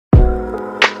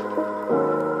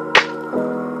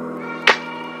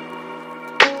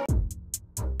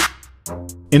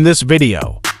In this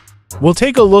video, we'll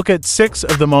take a look at 6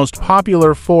 of the most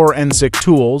popular forensic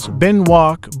tools: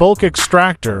 Binwalk, Bulk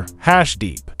Extractor,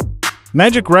 HashDeep,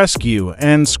 Magic Rescue,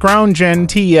 and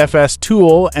Scrounge-NTFS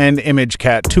Tool and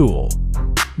ImageCat Tool.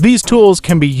 These tools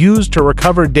can be used to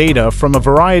recover data from a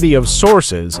variety of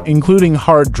sources, including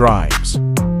hard drives,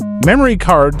 memory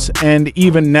cards, and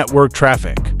even network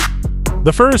traffic.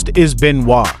 The first is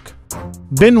Binwalk.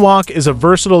 Binwalk is a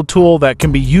versatile tool that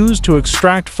can be used to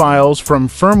extract files from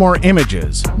firmware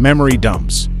images, memory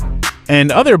dumps,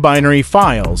 and other binary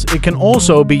files. It can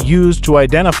also be used to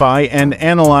identify and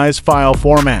analyze file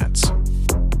formats.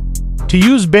 To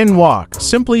use Binwalk,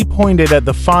 simply point it at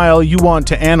the file you want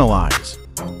to analyze.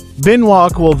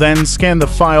 Binwalk will then scan the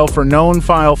file for known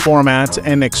file formats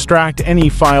and extract any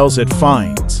files it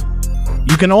finds.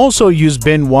 You can also use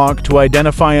Binwalk to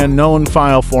identify unknown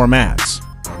file formats.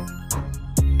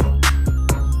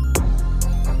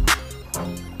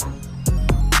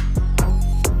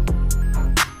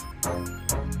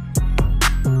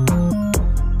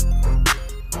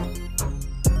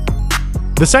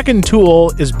 The second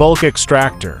tool is Bulk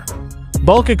Extractor.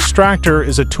 Bulk Extractor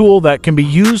is a tool that can be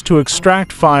used to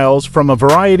extract files from a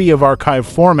variety of archive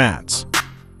formats,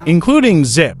 including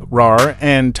zip, RAR,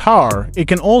 and tar. It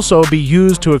can also be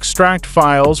used to extract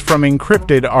files from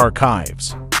encrypted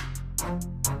archives.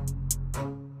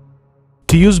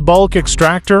 To use Bulk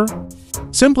Extractor,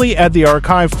 simply add the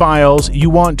archive files you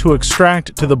want to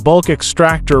extract to the Bulk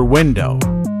Extractor window.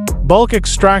 Bulk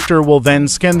Extractor will then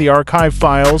scan the archive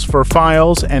files for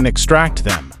files and extract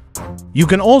them. You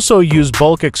can also use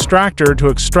Bulk Extractor to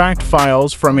extract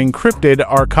files from encrypted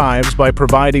archives by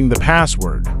providing the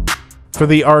password for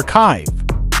the archive.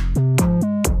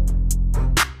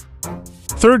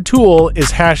 Third tool is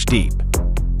HashDeep.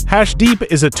 HashDeep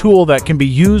is a tool that can be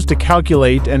used to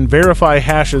calculate and verify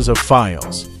hashes of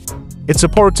files. It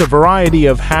supports a variety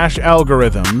of hash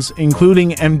algorithms,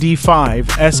 including MD5,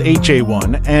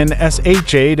 SHA1, and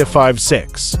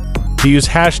SHA-56. To use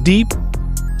HashDeep,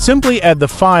 simply add the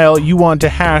file you want to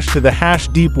hash to the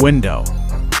HashDeep window.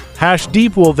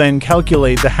 HashDeep will then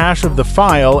calculate the hash of the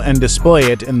file and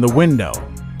display it in the window.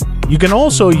 You can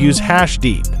also use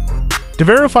HashDeep to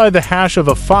verify the hash of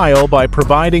a file by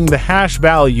providing the hash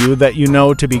value that you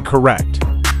know to be correct.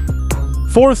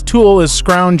 Fourth tool is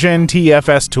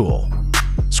Scrounge-NTFS Tool.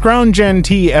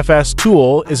 Scrounge-NTFS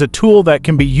Tool is a tool that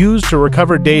can be used to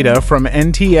recover data from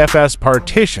NTFS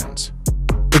partitions.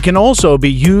 It can also be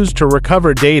used to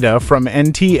recover data from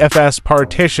NTFS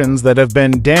partitions that have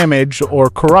been damaged or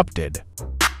corrupted.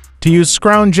 To use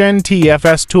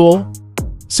Scrounge-NTFS Tool,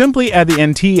 simply add the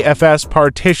NTFS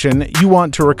partition you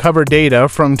want to recover data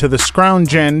from to the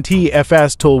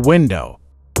Scrounge-NTFS Tool window.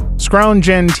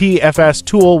 Scrounge-NTFS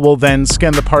Tool will then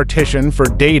scan the partition for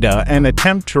data and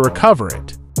attempt to recover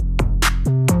it.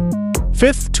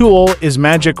 Fifth tool is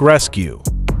Magic Rescue.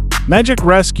 Magic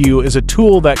Rescue is a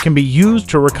tool that can be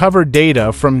used to recover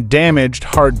data from damaged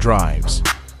hard drives.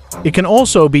 It can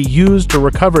also be used to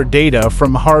recover data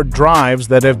from hard drives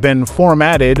that have been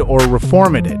formatted or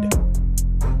reformatted.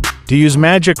 To use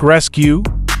Magic Rescue,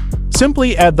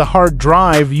 simply add the hard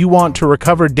drive you want to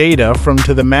recover data from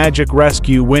to the Magic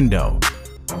Rescue window.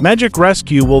 Magic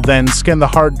Rescue will then scan the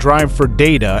hard drive for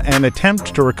data and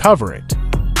attempt to recover it.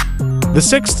 The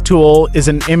sixth tool is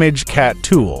an ImageCat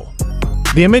tool.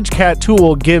 The ImageCat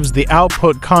tool gives the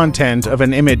output content of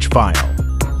an image file.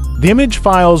 The image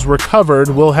files recovered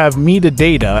will have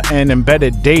metadata and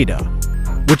embedded data,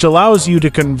 which allows you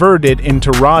to convert it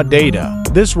into raw data.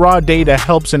 This raw data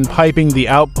helps in piping the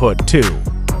output to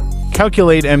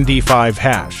calculate MD5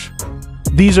 hash.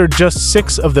 These are just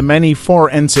 6 of the many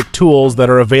forensic tools that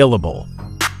are available.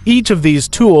 Each of these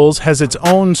tools has its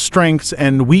own strengths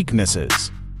and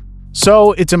weaknesses,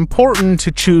 so it's important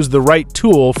to choose the right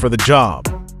tool for the job.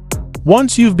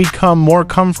 Once you've become more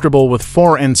comfortable with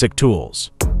forensic tools,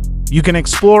 you can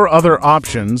explore other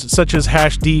options such as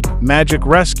HashDeep, Magic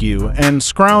Rescue, and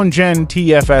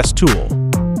Scrounge-NTFS Tool.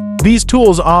 These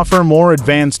tools offer more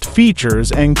advanced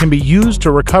features and can be used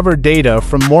to recover data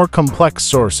from more complex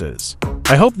sources.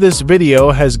 I hope this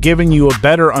video has given you a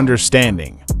better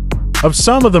understanding of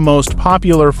some of the most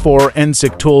popular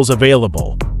forensic tools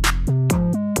available.